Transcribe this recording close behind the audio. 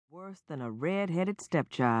Worse than a red-headed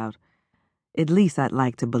stepchild. At least I'd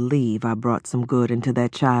like to believe I brought some good into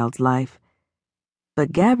that child's life.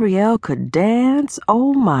 But Gabrielle could dance.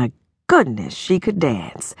 Oh my goodness, she could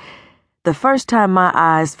dance. The first time my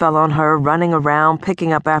eyes fell on her running around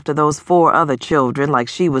picking up after those 4 other children like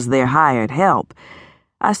she was their hired help,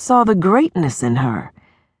 I saw the greatness in her.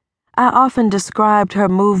 I often described her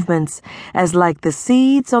movements as like the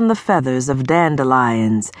seeds on the feathers of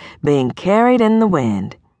dandelions being carried in the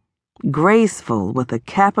wind. Graceful with a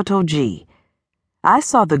capital G. I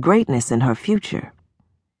saw the greatness in her future.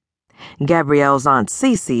 Gabrielle's Aunt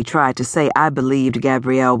Cece tried to say I believed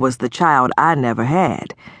Gabrielle was the child I never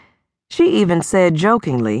had. She even said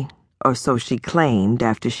jokingly, or so she claimed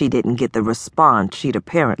after she didn't get the response she'd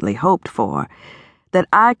apparently hoped for, that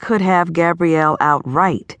I could have Gabrielle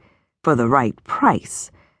outright, for the right price,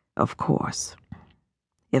 of course.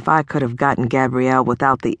 If I could have gotten Gabrielle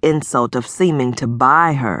without the insult of seeming to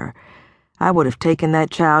buy her, I would have taken that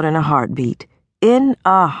child in a heartbeat. In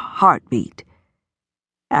a heartbeat.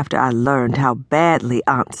 After I learned how badly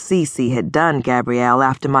Aunt Cece had done Gabrielle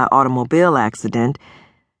after my automobile accident,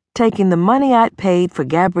 taking the money I'd paid for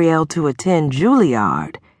Gabrielle to attend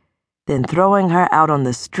Juilliard, then throwing her out on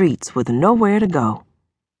the streets with nowhere to go.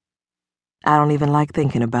 I don't even like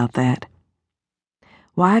thinking about that.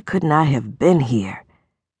 Why couldn't I have been here?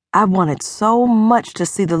 I wanted so much to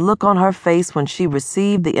see the look on her face when she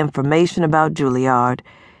received the information about Juilliard.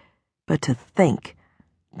 But to think,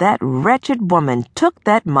 that wretched woman took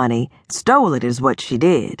that money, stole it is what she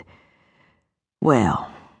did.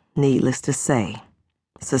 Well, needless to say,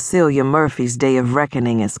 Cecilia Murphy's day of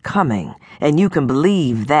reckoning is coming, and you can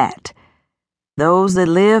believe that. Those that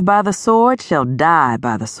live by the sword shall die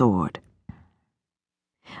by the sword.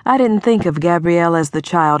 I didn't think of Gabrielle as the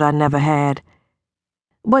child I never had.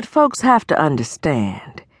 What folks have to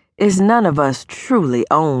understand is none of us truly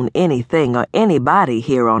own anything or anybody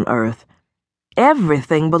here on earth.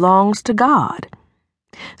 Everything belongs to God.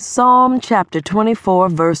 Psalm chapter 24,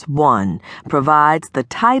 verse 1 provides the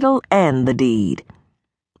title and the deed.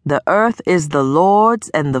 The earth is the Lord's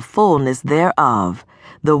and the fullness thereof,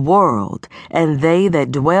 the world and they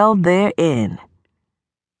that dwell therein.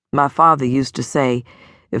 My father used to say,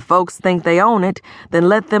 if folks think they own it, then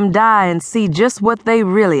let them die and see just what they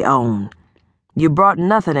really own. You brought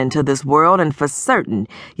nothing into this world, and for certain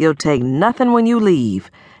you'll take nothing when you leave,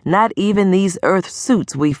 not even these earth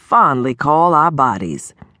suits we fondly call our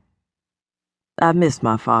bodies. I miss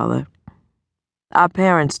my father. Our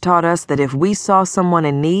parents taught us that if we saw someone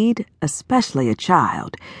in need, especially a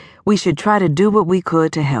child, we should try to do what we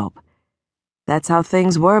could to help. That's how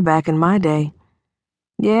things were back in my day.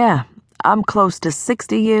 Yeah, I'm close to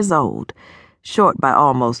 60 years old, short by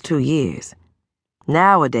almost 2 years.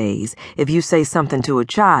 Nowadays, if you say something to a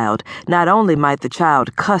child, not only might the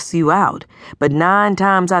child cuss you out, but 9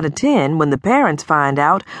 times out of 10, when the parents find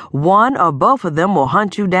out, one or both of them will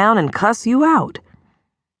hunt you down and cuss you out.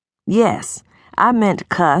 Yes, I meant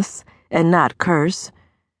cuss and not curse.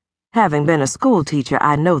 Having been a school teacher,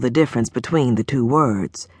 I know the difference between the 2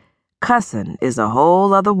 words. Cussin' is a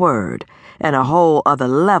whole other word and a whole other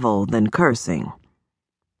level than cursing.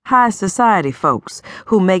 High society folks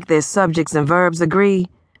who make their subjects and verbs agree,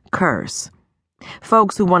 curse.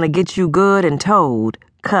 Folks who want to get you good and told,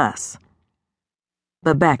 cuss.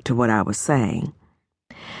 But back to what I was saying.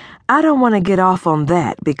 I don't want to get off on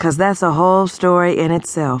that because that's a whole story in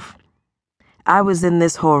itself. I was in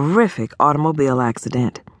this horrific automobile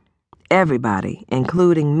accident. Everybody,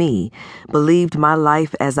 including me, believed my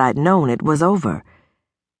life as I'd known it was over.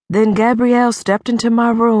 Then Gabrielle stepped into my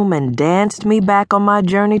room and danced me back on my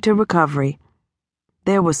journey to recovery.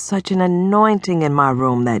 There was such an anointing in my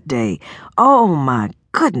room that day. Oh my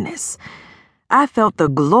goodness! I felt the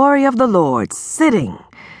glory of the Lord sitting,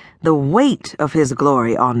 the weight of His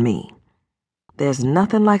glory on me. There's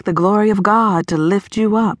nothing like the glory of God to lift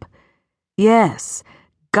you up. Yes,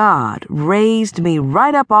 God raised me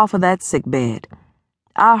right up off of that sick bed.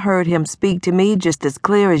 I heard Him speak to me just as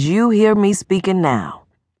clear as you hear me speaking now.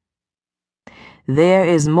 There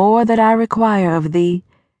is more that I require of thee.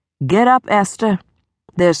 Get up, Esther.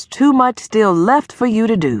 There's too much still left for you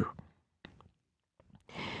to do.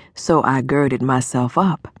 So I girded myself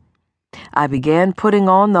up. I began putting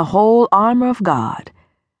on the whole armor of God.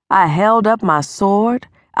 I held up my sword.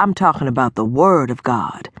 I'm talking about the Word of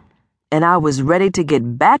God. And I was ready to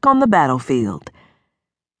get back on the battlefield.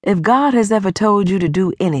 If God has ever told you to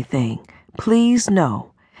do anything, please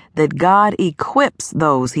know that God equips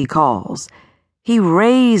those He calls. He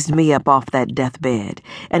raised me up off that deathbed,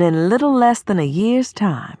 and in little less than a year's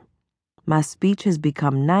time, my speech has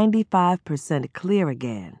become 95% clear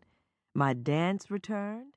again. My dance returned.